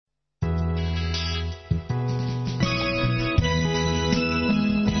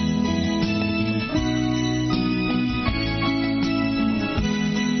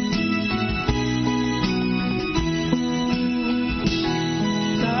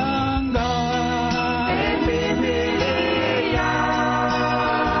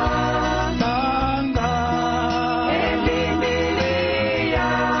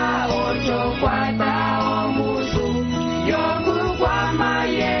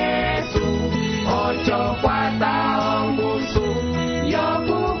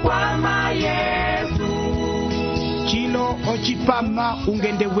ochipama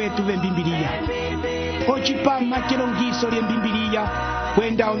ungende wetu vembimbilia, ochipama chilongiso lyembimbilia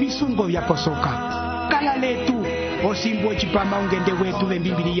kwenda ovisungo vyaposoka kala letu osimbu ochipama ungende wetu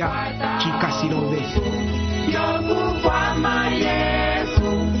vembimbilia chikasilove Yokukwama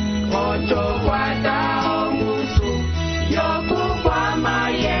Yesu, ochokwata omusu. Yokukwama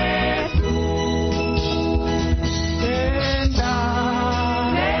Yesu, enda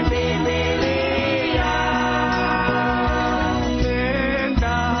nembibilia,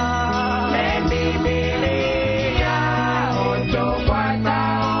 enda nembibilia, ochokwata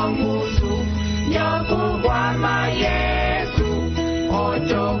omusu. Yokukwama Yesu,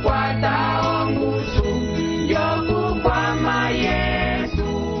 ochokwata omusu. Yokukwama Yesu.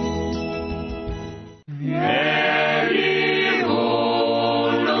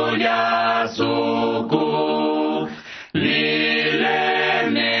 Elihulo lya suku lilemela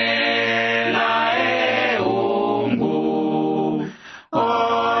eungu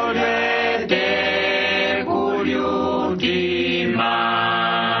olete kulyukima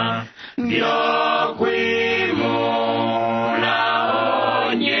vyokwimula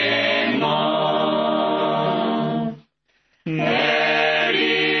onyengo.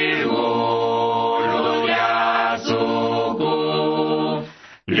 Elihulo lya suku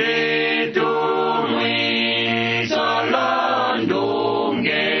litumwiso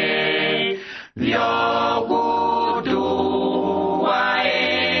londunge vyokutuwa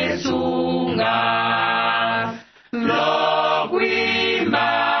esunga lokwimba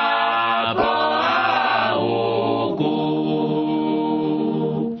po auku.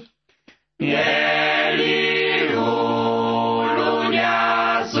 Elihulo lya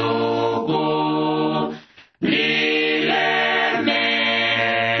suku lilemela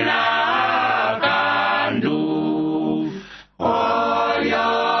kandu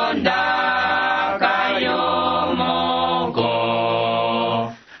oyonda kayomoko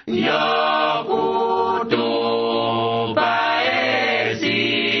yokutupa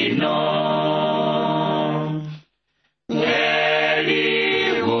esino.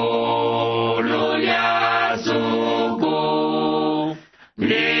 Elihulo lya suku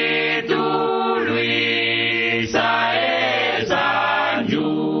litulwisa esanju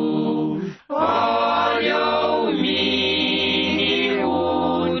olyo umini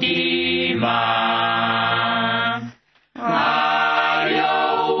udima alyo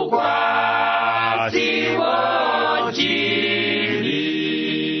ukwasi wochili.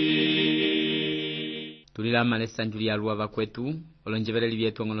 Tulilama lesanju lya luava kwetu olonjevereli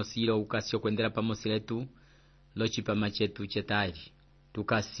vyetu ong'onosilo ukasio kwendela pamosi letu lochipama chetu chetali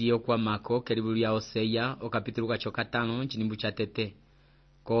tukasio kwa mako kelibu lya Oseya okapitulu kacho 5 chinimbu cha tete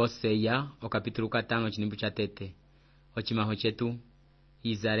ko Oseya okapitulu 5 chinimbu cha tete ochimaho chetu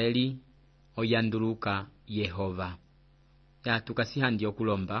Israeli oyanduluka Yehova ya tukasihandi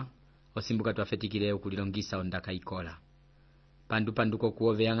okulomba osimbuka twafetikile okulilongisa ondaka ikola panduko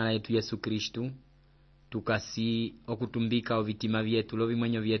kuoveangala yetu Yesu Kristu tukasi okutumbika ovitima vyetu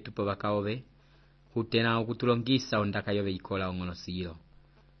lovimwenyo vyetu po bakaove hutena okutulongisa ondaka yove ikola ong'onosilo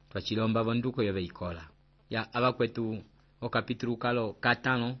twachilomba vonduko yove ikola ya abakwetu okapitulu kalo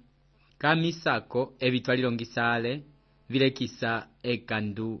 5 kamisako ebitwalilongisale vilekisa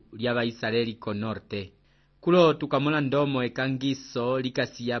ekandu lya Baisraeli ko norte kulo tukamona ndomo ekangiso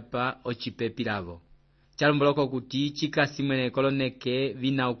likasiyapa ochipepilavo chalomboloko kuti chikasi mwene koloneke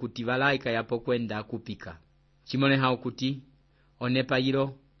vina okuti valaika yapo kwenda kupika chimoneha okuti onepa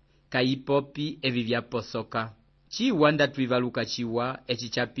ilo kaipopi evi vyaposoka chiwa ndatwivaluka chiwa echi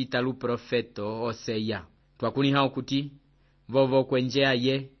chapita lu profeto Oseya twakuniha okuti vovo kwenjea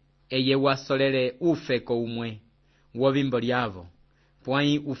eye wasolele ufeko umwe wovimbo lyavo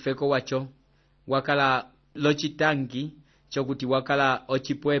pwai ufeko wacho wakala lochitangi chokuti wakala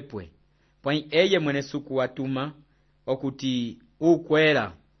ochipwepwe pwai eye mwene suku watuma okuti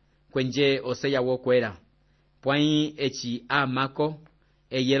ukwela kwenje Oseya wokwela pwai echi amako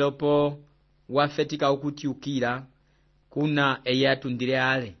eyelopo wafetika okuti ukira kuna eye atundile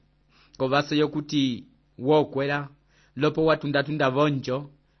ale kovaso yokuti wokwela lopo watundatunda vonjo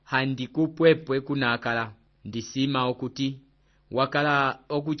handi kupwepwe kuna akala ndisima okuti wakala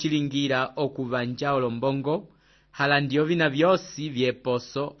okuchilingira okuvanja olombongo hala ndiyo vina vyosi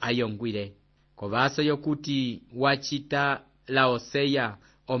vyeposo ayongwile kovaso yokuti wachita la Oseya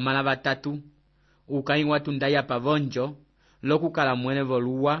omala batatu ukai watundaya pavonjo lokukala mwene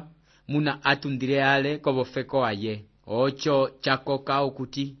voluwa muna atundile ale kovofeko aye ocho chakoka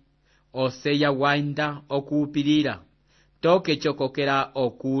okuti Oseya wainda okuupilira toke chokokela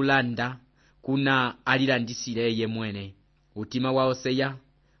okulanda kuna alilandisile ye mwene utima wa Oseya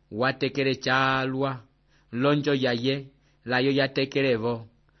watekele chalwa lonjo yaye layo yatekerevo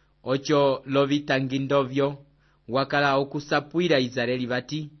ocho lovitangindovyo wakala okusapwira Israeli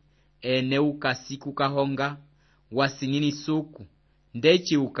bati ene ukasiku kahonga wasinini suku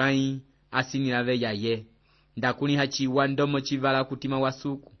ndechi ukai asinilave yaye ndakuni hachiwa ndomo chivala kutima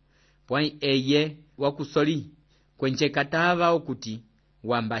wasuku pwai eye wakusoli kwenche katava okuti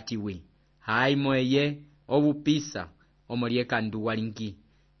wambatiwe haimo eye obupisa omolieka ndu walingi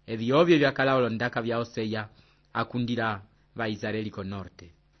ebyobyo byakala olondaka bya Oseya akundira ba Israeli ko norte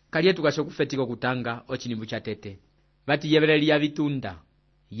kaliye tukashokufetiko kutanga ochinimbu cha tete bati yebeleli ya vitunda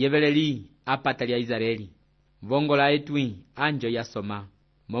yebeleli apata lya Israeli vongola etwi anjo yasoma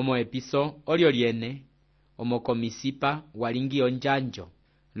momo episo olio liene omokomisipa walingi onjanjo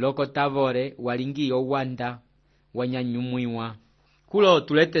loko tavore walingi owanda wanyanyumwiwa kulo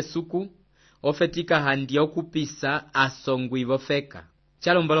tulete suku ofetika handi okupisa asongwi vofeka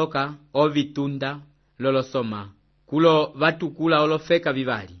chalomboloka ovitunda lolosoma kulo vatukula olofeka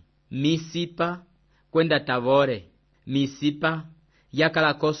vivali misipa kwenda tavore misipa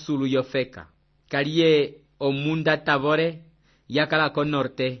yakala kosulu yofeka kaliye omunda tavore yakala ko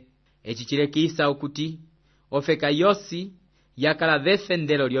norte echichilekisa okuti ofeka yosi yakala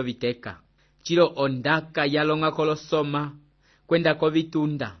vefendelo lyoviteka chilo ondaka yalonga kolosoma kwenda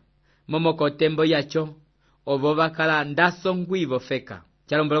kovitunda momo kotembo yacho ovo bakala ndasongwivo feka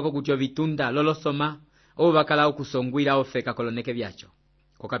chalomboloko kuti ovitunda lolosoma ovo bakala okusongwira ofeka koloneke byacho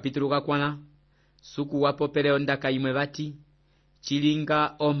ko kapitulu kakwana suku wapopele ondaka imwe bati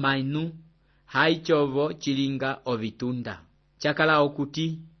chilinga omainu haichovo chilinga ovitunda chakala okuti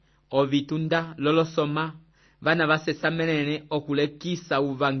ovitunda lolosoma vana vasesamenene okulekisa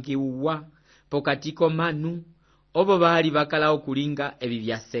uvangiuwa pokatiko manu ovo bali bakala okulinga ebi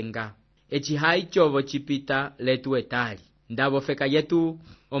byasenga echihai chovo chipita letu etali ndabo feka yetu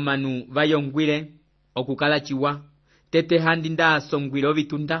omanu vayongwire okukala chiwa tete handi nda asongwire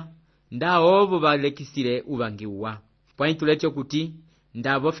ovitunda nda ovo balekisire uvangiuwa pwaintulecho kuti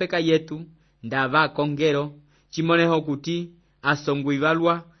ndabo feka yetu ndava kongero chimoneho kuti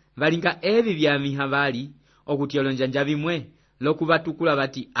asongwivalwa valinga ebi byamiha bali okuti olonjanja bimwe lokubatukula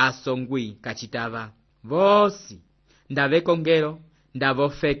bati asongwi kachitava vosi ndavekongero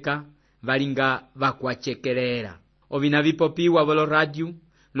ndavofeka valinga vakwachekelera ovina vipopiwa volo radio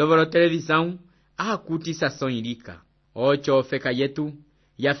lovolo televisão akuti sasonyilika ocho ofeka yetu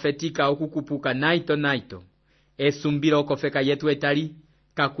yafetika okukupuka naito esumbira okofeka yetu etali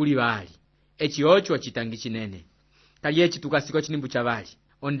kakuli bali echi ocho chitangi chinene kali echi tukasiko chinimbu cha bali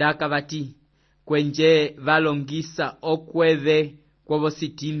ondaka bati kwenje valongisa okweve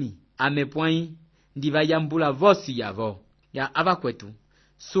kwovositimi amepwai ndivayambula vosi yavo ya abakwetu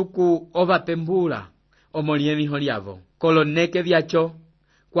suku ovapembula omolie miho lyavo koloneke byacho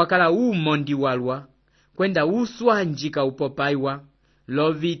kwakala umondi walwa kwenda uswanjika upopaiwa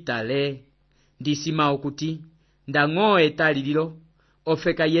lovitale ndisima okuti ndang'o etalililo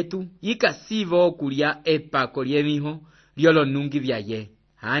ofeka yetu ikasivo okulya epako lyemiho lyolonungi byaye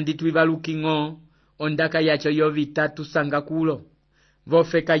handi twivaluking'o ondaka yacho yovitatu sanga kulo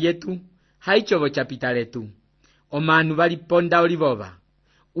vofeka yetu haichovo chapita letu omanu valiponda olivova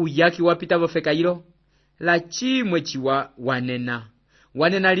uyaki wapita vofeka ilo la chimwe chiwa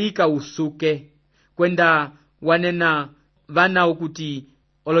wanena lika usuke kwenda wanena vana okuti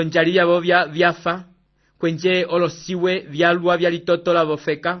olonjali yavo vyafa kwenje olosiwe vyalwa vyalitotola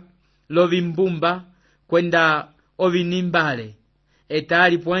vofeka lovimbumba kwenda ovinimbale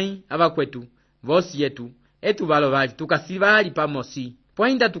etali pwai abakwetu vosi yetu etu valo vali tukasivali pamosi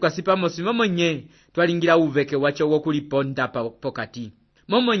pwainda tukasipamosi momonye twalingira uveke wacho wokuliponda pokati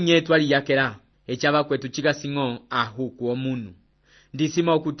momonye twaliyakela echabakwetu chikasing'o ahuku omunu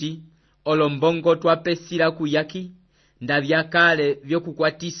ndisima okuti olombongo twapesila kuyaki ndavyakale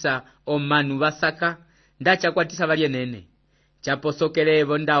vyokukwatisa omanu basaka ndachakwatisa valyenene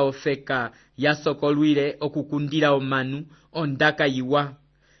chaposokelevo ndaofeka yasokolwile okukundila omanu ondaka yiwa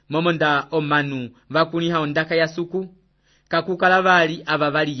momo nda omanu vakuniha ondaka yasuku kakukala bali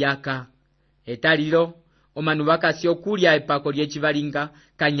aba bali yaka etalilo omanu bakasi okulya epako lyechivalinga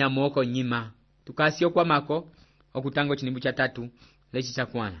kanyamoko nyima tukasi okwamako okutango chinimbu cha tatu lechi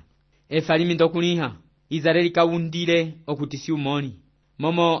chakwana efalimi ndokuniha Israeli kawundile okutisi umoni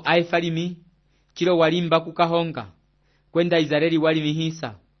momo aefalimi chilo walimba kukahonga kwenda Israeli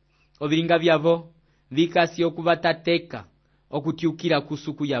walimihisa ovilinga byavo vikasi okubatateka okutiukila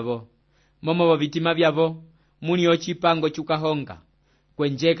kusuku yavo momo bovitima byavo muni ochipango chukahonga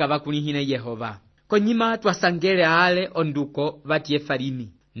kwenjeka bakunihine Yehova konyima twasangele ale onduko bati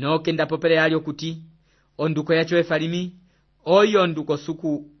efalimi noke ndapopele ali okuti onduko yacho efalimi oyo onduko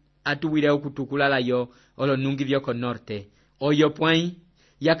suku atuwire okutukulalayo olonungi vyoko norte. Oyo pwai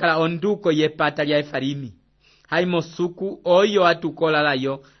yakala onduko yepata lya Efraimi. Haimo suku oyo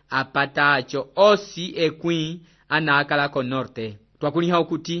atukolalayo apata acho osi ekwi anakala ko norte. Twakuliha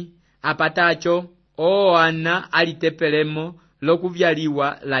okuti apata acho o ana alitepelemo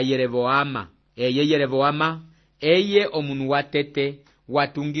lokuvyaliwa la Yeroboama. Eye Yeroboama eye omunu watete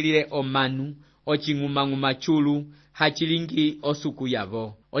watungilile omanu ochinguma chulu hachilingi osuku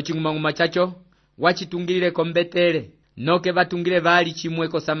yavo. Ochinguma chacho wachitungilile kombetele noke vatungile vali chimwe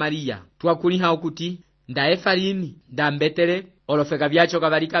ko Samaria. Twakuliha okuti nda Efraimi nda mbetele olofeka vyacho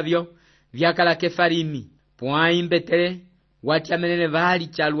kavalikavyo vyakala Kefraimi. Pwai mbetele watiamenene vali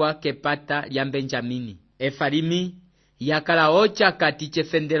chalwa kepata lya Benjamini. Efraimi yakala ocha kati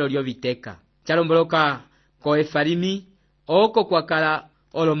chefendelo lyo viteka. Chalomboloka ko Efraimi oko kwakala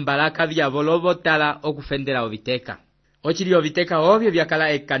olombalaka vyavo lovotala okufendela oviteka. Ochili oviteka ovyo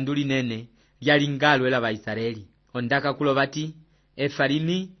vyakala ekanduli nene lyalingalwe la Baisraeli. Ondaka kulovati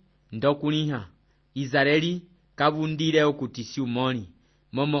Efraimi ndokuliha Israeli kavundile okuti siumoni.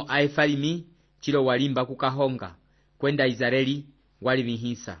 Momo a Efraimi chilo walimba kukahonga kwenda Israeli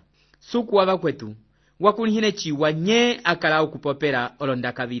walivihisa. Suku wava kwetu wakulihine chiwa nye akala okupopera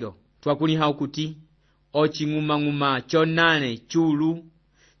olondaka vilo. Twakuliha okuti ochinguma chonane chulu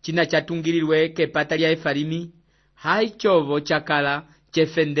china chatungililwe kepata lya Efraimi haichovo chakala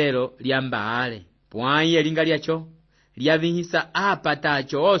chefendelo lya Mbaale. Pwai elinga lyacho lyavihisa apata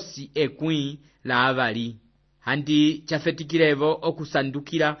acho osi ekwi la avali. Handi chafetikilevo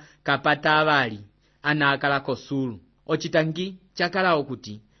okusandukila kapata avali anakala kosulu. Ochitangi chakala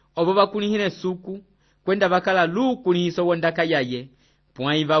okuti obo bakulihine suku kwenda bakala lukulihiso wondaka yaye.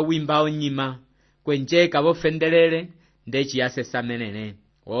 Pwai vawimba onyima kwenjeka bofendelele ndechi yase samenene.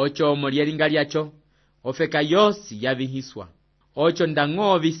 Ocho molielinga lyacho ofeka yosi yavihiswa. Ocho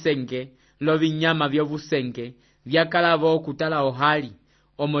ndango visenge lo vinyama vyo vusenge vyakalavo kutala ohali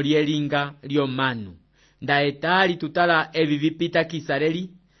omolielinga lyo manu. Nda etali tutala evi vipita Kisareli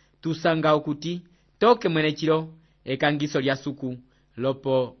tusanga okuti toke mwene chilo ekangiso lya suku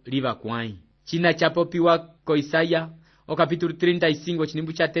lopo liva kwai. China chapopiwa ko Oseya o kapitulu 35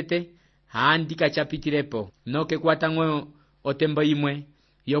 chinimbu cha tete handika chapitilepo noke kwatangwe otembo imwe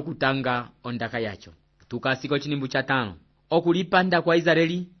yokutanga ondaka yacho. Tukasiko chinimbu cha 5 okulipanda kwa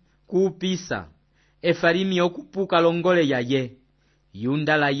Israeli kuupisa Efraimi okupuka longole yaye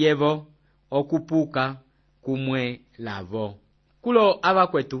Yunda la yevo okupuka kumwe lavo. Kulo ava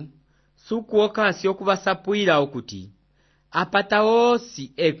kwetu suku okasi okuvasapuila okuti apata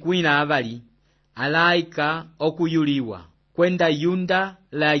osi ekwina avali alaika okuyuliwa kwenda Yunda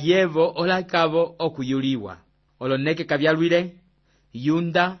la yevo olaikavo okuyuliwa. Oloneke kavyalwile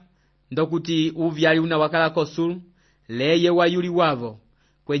Yunda ndokuti uvyali una wakala kosulu leye wayuliwavo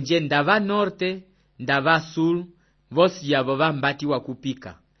kwenje ndava norte ndava sul vosi yavo vambati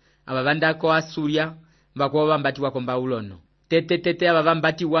wakupika. Aba vandako Asuria vakuwa vambati wako mbaulono. Tete aba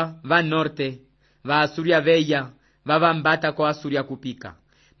vambati wa va norte va Asuria veya vavambata ko Asuria kupika.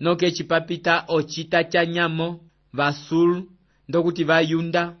 Noke chipapita ochita cha nyamo va sul ndokuti va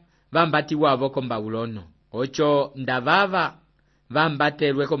Yunda vambati wavo ko mbaulono. Ocho ndavava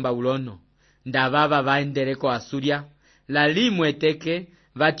vambatelwe ko mbaulono ndavava vaendele ko Asuria lalimwe teke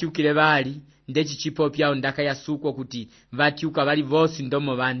vatiukile vali ndechi chipopya ondaka ya suko kuti vatiuka vali vosi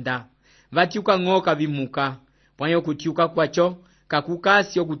ndomo vanda vatiuka ngoka vimuka pwanyo kutiuka kwacho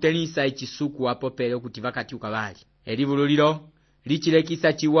kakukasi okutenisa echisuku apopele kuti vakatiuka vali. Elivululilo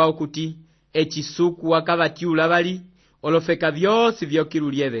lichilekisa chiwao kuti echisuku wakavatiula vali olofeka vyosi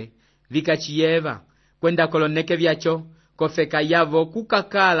vyokilulieve vikachiyeva kwenda koloneke vyacho kofeka yavo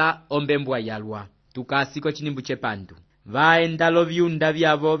kukakala ombembwa yalwa. Tukasiko chinimbu chepandu vaendalo vyunda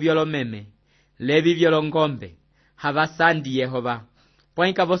vyavo vyolomeme levi vyolongombe havasandi Yehova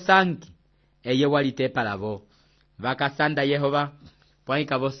pwaika vosangi eye walitepa lavo. Vakasanda Yehova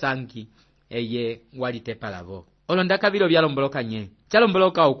pwaika vosangi eye walitepa lavo. Olondaka vilo vyalomboloka nye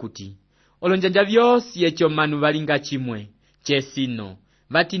chalomboloka okuti olonjanja vyosi echo manu valinga chimwe chesino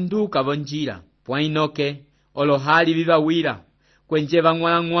vatinduka vonjira pwainoke olohali vivawira kwenje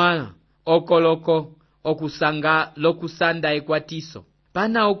vang'wala okoloko okusanga lokusanda ekwatiso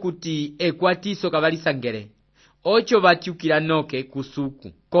pana okuti ekwatiso kavalisangere ocho vatiukila noke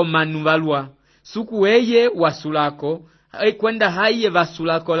kusuku komanu valwa suku eye wasulako kwenda haiye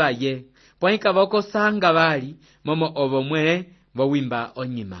vasulako laye pwaika vokosanga vali momo ovo mwele vowimba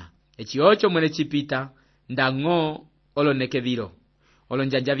onyima. Echi ocho mwele chipita ndango oloneke vilo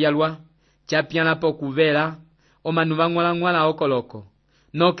olonjanja vyalwa chapyanapo kuvela omanu vang'wala okoloko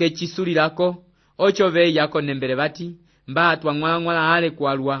noke chisulilako ocho ve yako nembele vati mba twang'wala ale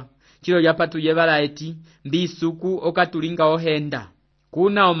kwalwa chilo lyapatuye bala eti mbisuku okatulinga ohenda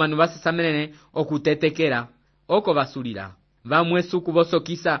kuna omanu basesamenene okutetekera oko basulira bamwe suku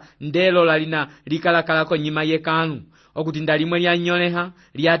bosokisa ndelo lalina likalakalako nyima yekanu okutinda limwe lyanyoleha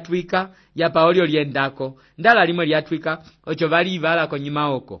lyatwika yapaolyo lyendako ndala limwe lyatwika ocho bali balako nyima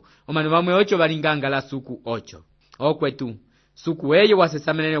oko omanu bamwe ocho balingangala suku ocho okwetu suku eyo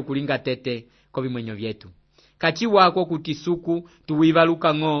wasesamenene okulinga tete ko bimwenyo byetu kachi wako kuti suku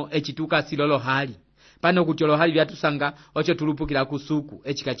tuwibaluka ngo echituka silolo hali pano kuti olohali byatusanga ocho tulupukira ku suku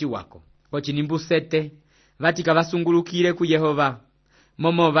echikachi wako kochinimbu sete vatika basungulukire ku Yehova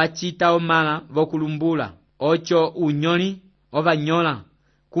momo bachita omala bokulumbula ocho unyoni obanyola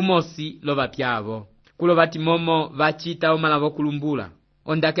kumosi loba pyabo kulo bati momo bachita omala bokulumbula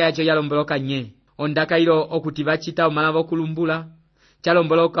ondaka yacho yalomboloka nye ondaka ilo okuti bachita omala bokulumbula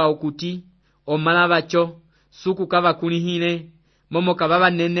chalomboloka okuti omala bacho suku kaba kunihine momo kababa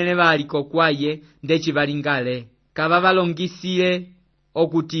nenene baliko kwaye ndechi balingale kababa longisire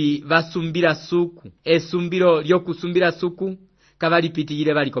okuti basumbira suku esumbiro lyokusumbira suku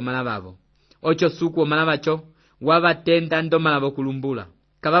kabalipitiyire baliko mala babo ocho suku omala bacho wabatenda ndomala bokulumbula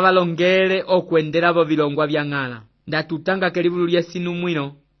kababa longere okwendera bo bilongwa byangala ndatutanga kelibulu lyesinu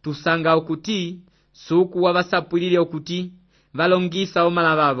mwino tusanga okuti suku wabasapulire okuti balongisa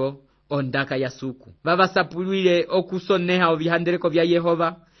omala babo ondaka ya suku babasapulire okusoneha obihandereko bya Yehova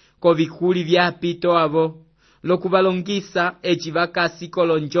ko bikuli bya pito abo lokubalongisa echibaka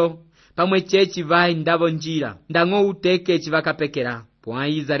sikolonjo pamwe chechi vai ndabo njira ndango uteke echibaka pekera pwa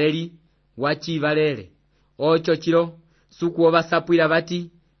Israeli wachibalele ocho chilo suku obasapwira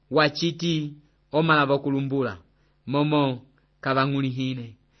bati wachiti omala bokulumbula momo kabangulihine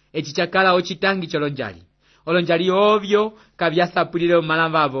echichakala ochitangi cholonjali olonjali obyo kabyasapulire omala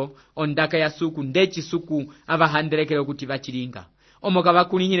babo ondaka ya suku ndechi suku abahanderekere okuti bachilinga omoka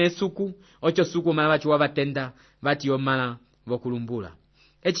bakulihine suku ocho suku omala bachi wabatenda bati omala bokulumbula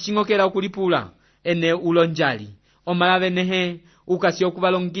echichingokera okulipula ene ulonjali omala benehe ukasi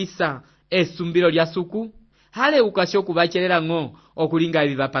okubalongisa esumbiro lya suku hale ukasi okubacherera ngo okulinga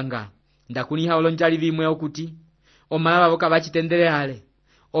ebibapanga ndakuliha olonjali bimwe okuti omala babo kabachitendere hale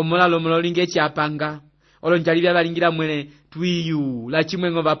omola lomololinge echiapanga olonjali byabalingira mwene twiyu la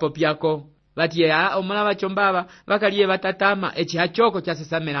chimwe ngo bapopyako bati ya omala bachombaba bakaliye batatama echihachoko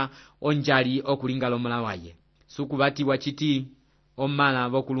chasesamera onjali okulinga lomola waye suku bati wachiti omala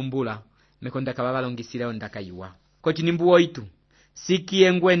bokulumbula mekonda kababa longisire ondaka iwa kochinimbu oitu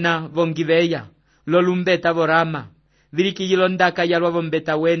sikie ngwena vongibeya lolumbeta borama virikiyilo ndaka yalwa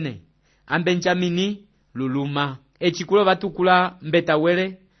bombeta wene ambenjamini luluma echikulo batukula mbeta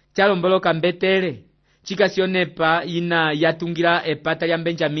wele chalomboloka mbetele chikasionepa ina yatungira epata ya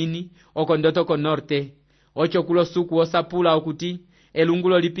Benjamini okondotoko norte ocho kulo suku osapula okuti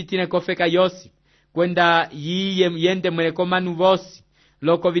elungulo lipitine kofeka yosi kwenda yiye yende mweleko manu bosi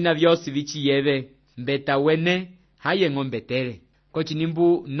loko vina vyosi vichiyebe mbeta wene haye ngombetele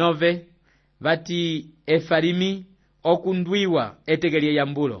kochinimbu nove vati Efalimi okundwiwa etegelie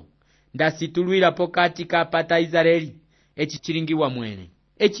yambulo ndasitulwira pokati ka pata Israeli echichilingiwa mwene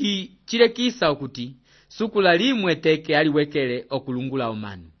echi chilekisa okuti suku la limwe teke aliwekele okulungula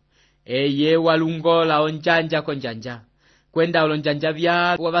omanu eye walungola onjanja konjanja kwenda olonjanja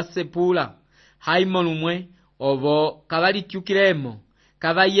bya wabasepula haimo lumwe obo kabalityukiremo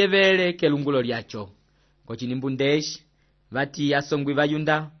kabayebele kelungulo lyacho kochinimbu ndeshi bati asongwi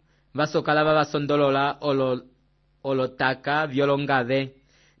bayunda basokala babasondolola olotaka byolongabe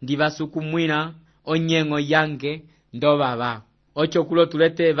ndi basuku mwina onyengo yange ndobaba ocho kulo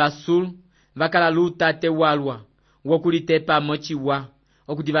tulete basulu bakala luta tewalwa wokulitepa mochiwa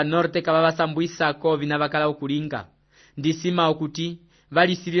okuti banorte kababa sambuisako bina bakala okulinga ndisima okuti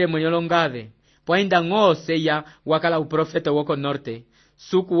balisirire mwenyolongabe poinda Oseya wakala uprofeta woko norte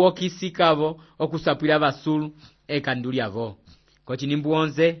suku wokisikabo okusapwira basulu ekandulyavo kochinimbu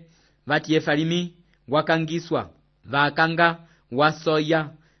 11 bati Efalimi wakangiswa bakanga wasoya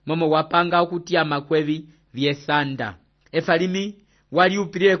momo wapanga okutia makwevi byesanda Efalimi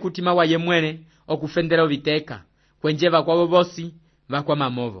waliupirire kutima wa yemwene okufendera obiteka kwenjeva kwabo bosi bakwa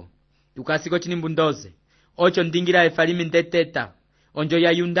mamovo tukasiko chinimbu 12 ocho ndingira Efalimi ndeteta onjo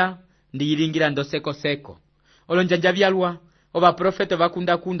ya yunda ndiyiringira ndoseko seko olonjanja byalwa oba profeta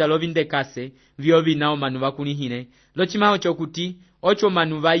bakunda lobindekase byo binao manu bakunihine lochimao chokuti ocho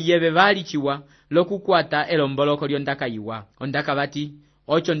manu bayebe balichiwa lokukwata elomboloko lyondaka yiwa ondaka bati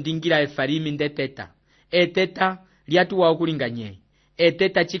ocho ndingira Efalimi ndeteta eteta lyatuwa okulinganye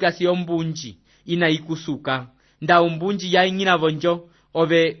eteta chikasi ombunji ina ikusuka nda umbunji ya ingina bonjo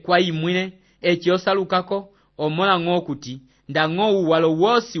obe kwa imwine echiosalukako omola ngokuti ndang'o uwalo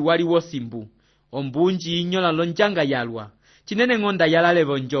wosi wali wosimbu ombunji inyola lonjanga yalwa chinene ng'onda yalale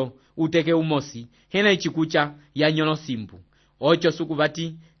bonjo uteke umosi hena ichikucha yanyolo simbu ocho suku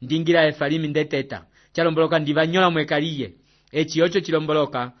bati ndingira efalimi ndeteta chalomboloka ndivanyola mwekaliye echi ocho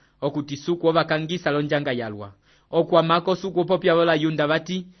chilomboloka okuti suku obakangisa lonjanga yalwa okwamako suku popya bola yunda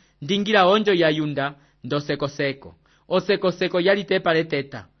bati ndingira onjo ya yunda ndosekoseko osekoseko yali tepa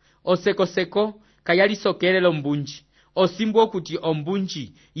leteta osekoseko kayali sokelelo ombunji osimbu okuti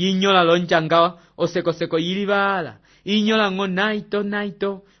ombunji yinyola lonjanga osekoseko yili bala inyola ngo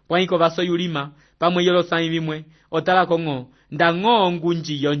naito pwaiko baso yulima pamwe yolo sami bimwe otala kongo ndang'o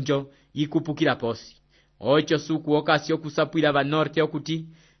ongunji yonjo yikupukila posi ocho suku okasi okusapwila banorte okuti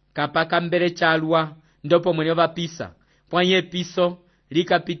kapaka mbele chalwa ndopo mwenye bapisa pwanye piso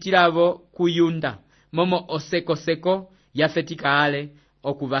likapitilavo kuyunda momo osekoseko yafetika ale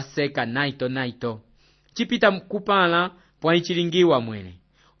okubaseka naito chipita kupala pwanyi chilingiwa mwene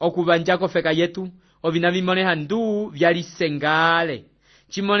okubanjako feka yetu ovina bimoneha nduu vyalisengale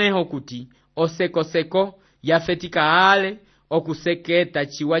chimoneho kuti osekoseko yafetika ale okuseketa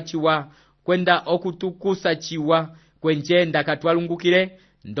chiwa kwenda okutukusa chiwa kwenjenda katwalungukile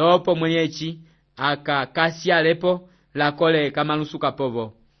ndopo mwenyechi akakasialepo lakole kamalusuka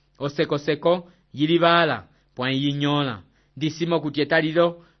povo osekoseko yilibala pwanyi yinyola ndisimo kuti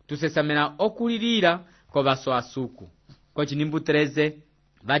etalilo tusesamena okulilira ko baso asuku kochinimbu 13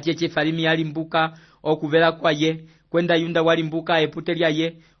 batye chefalimi yalimbuka okuvela kwaye kwenda yunda walimbuka epute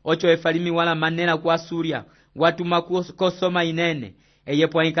lyaye ocho efalimi wala manela kwa Suria watuma kosoma inene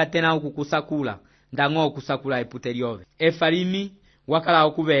eyepwanyika tena okukusakula ndang'o okusakula epute lyove efalimi wakala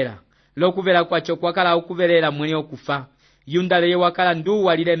okuvela lokuvela kwacho kwakala okuvelela mwene okufa yunda leye wakala ndu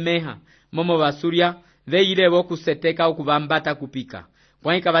walilemeha momo basuria veyilebo okuseteka okubambata kupika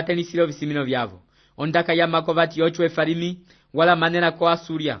pwanyika batenisilo bisimino byavo ondaka yamako bati ocho efalimi wala manela ko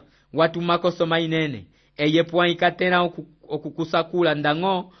Asuria watumako soma inene eyepwanyika tena okukusakula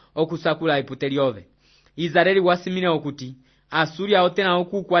ndang'o okusakula epute lyove Izareli wasimine okuti Asuria otena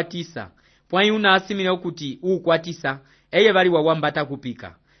okukwatisa pwanyi una asimine okuti ukwatisa eye bali wawambata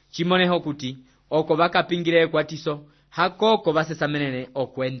kupika chimoneho kuti oko bakapingire ekwatiso hakoko basesamenene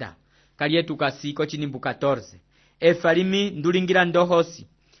okwenda kalietu kasiko chinimbu 14 efalimi ndulingira ndohosi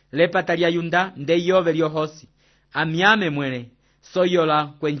lepata lya yunda ndeyove lyohosi amyame mwene soyola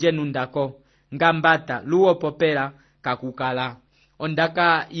kwenjenu ndako ngambata luo popera kakukala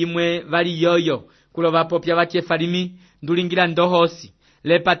ondaka imwe bali yoyo kuloba popya bati efalimi ndulingira ndohosi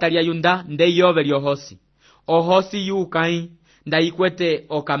lepata lya yunda ndeyove lyohosi ohosi yukai ndayikwete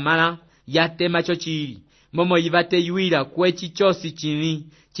okamala yatema chochili momo yibate yuira kwechi chosi chini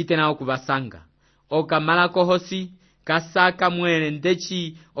chitena okubasanga okamala kohosi kasaka mwene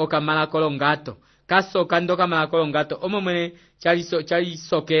ndechi okamala kolongato kasoka ndoka mala kolongato omo mwene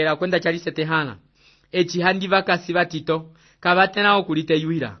chalisokera kwenda chalisetehana echi handi vakasi batito kabatena okulite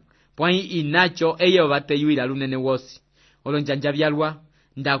yuira pwanyi inacho eye obate yuira lunene wosi olonjanja byalwa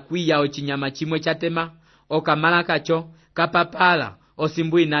ndakwiya ochinyama chimwe chatema okamala kacho kapapala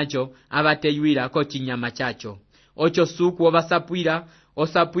osimbu inacho abate yuira ko chinyama chacho ocho suku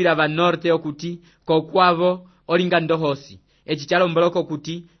osapwira banorte okuti kokwavo olinga ndohosi echi chalomboloko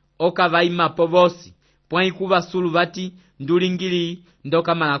kuti okavaimapo bosi pwanyi kuba sulu bati ndulingili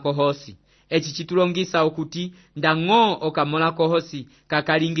ndokamala kohosi echi chitulongisa okuti ndang'o okamola kohosi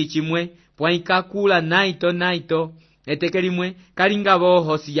kakalingi chimwe pwanyi kakula naito eteke limwe kalinga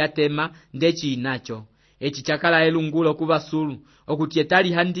bohosi yatema ndechi inacho echi chakala elungulo kuba sulu okuti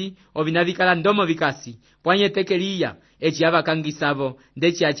etali handi ovina vikala ndomo vikasi pwanyi eteke liya echi abakangisavo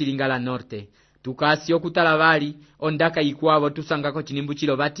ndechi achilingala norte tukasi okutala bali ondaka ikwavo tusangako chinimbu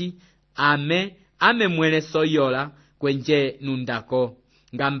chilo bati ame mwene soyola kwenje nundako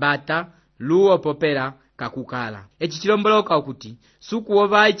ngambata luo popera kakukala echi chilomboloka okuti suku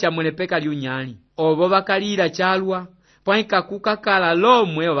obayi chamwene peka lyunyali obo bakalira chalwa pwanyi kakukakala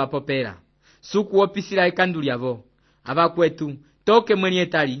lomwe obapopera suku opisila ekandu lyavo abakwetu toke mweni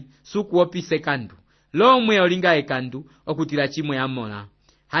etali suku opise kandu lomwe olinga ekandu okutila chimwe amola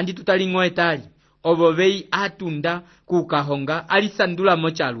handi tutaling'o etali obo bei atunda kukahonga alisandula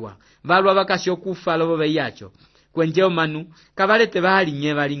mochalwa balwa bakasho kufa lobo bei yacho kwenje omanu kabalete bali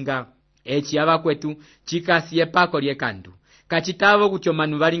nye balinga echi abakwetu chikasi epako lyekandu kachitavo kucho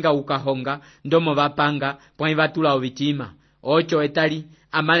manu balinga ukahonga ndomo bapanga pwanyi batula obitima ocho etali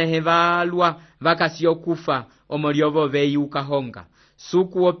amalehe balwa bakasho kufa omolyobo bei ukahonga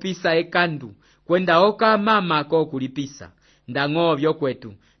suku opisa ekandu kwenda oka mama ko kulipisa ndang'o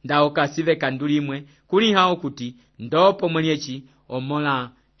byokwetu ndaokasive kandu limwe kuliha okuti ndopo mwenyechi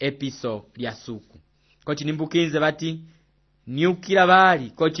omola episo lya suku kochinimbukinze bati niukila bali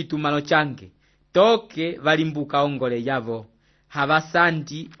kochitumalo change toke balimbuka ongole yavo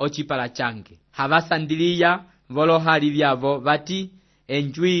habasandi ochipala change habasandiliya volohali byavo bati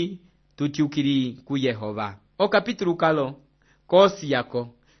enjwi tutiukili ku Yehova. O kapitulu kalo kosi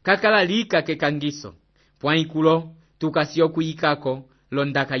yako kakalalika kekangiso pwaikulo tukasio kuyikako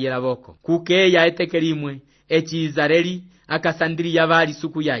londaka yelavoko kukeya etekelimwe echizareli akasandiliya bali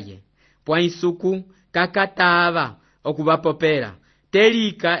suku yaye pwaisuku kakatava okubapopera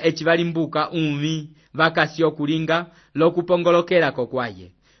telika echibalimbuka umi bakasio kulinga lokupongolokerako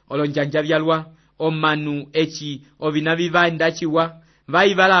kwaye olonjanja byalwa omanu echi obinabiva ndachiwa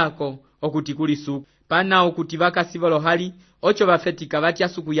baibalako okuti kulisuku pana okuti bakasibolo hali ocho bafetika bati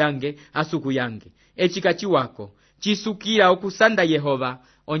asuku yange echikachiwako chisukira okusanda Yehova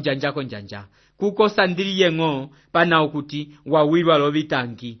onjanjako njanja kuko sandiliye ngo pana okuti wawilwa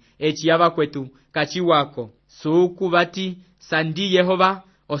lobitangi echiyaba kwetu kachiwako suku bati sandi Yehova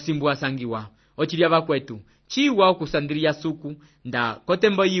osimbua sangiwa ochiliaba kwetu chiwa okusandilia suku nda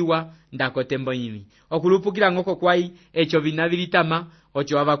kotembo yiwa nda kotembo yimi okulupukira ngoko kwai echo binabilitama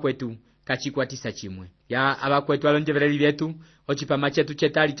ocho aba kwetu kachikwatisa chimwe ya abakwetu alonjevereli byetu ochipama chetu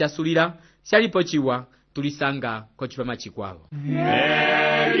chetali chasulira syalipo chiwa tulisanga kochipama chikwavo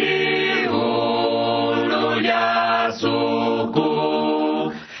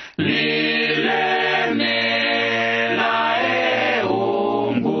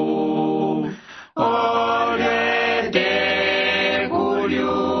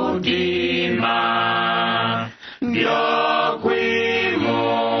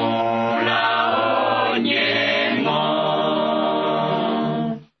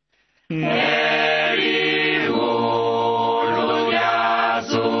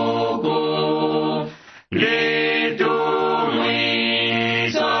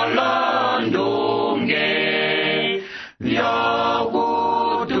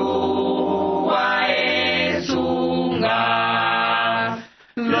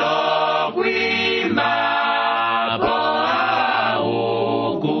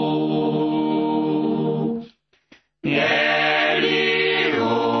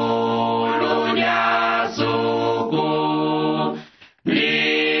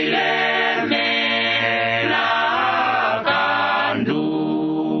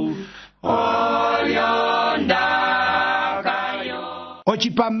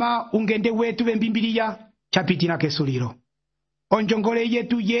Ochipama ungende wetu bembimbiriya chapitina kesuliro onjongole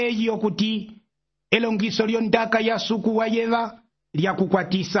yetu yeyi okuti elongiso lyondaka ya suku wayeva lya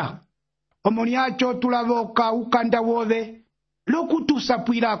kukwatisa omoni acho tulavoka ukanda wove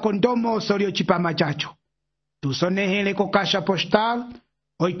lokutusapwirako ndomoso lyochipama chacho tusonehele ko kasha postal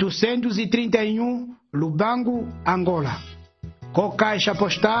 831 Lubangu, Angola. Ko kasha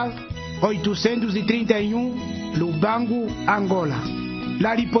postal 831 Lubangu, Angola.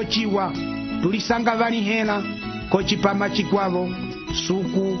 Lalipochiwa tulisanga vani hela kochipama chikwavo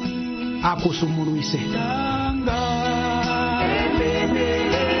suku akusumuluise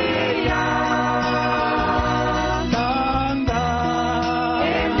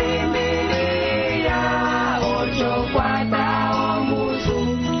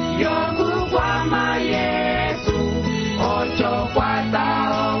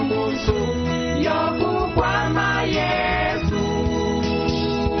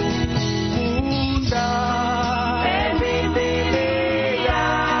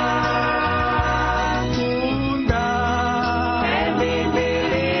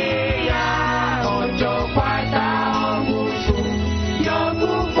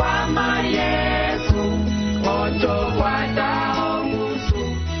Ocho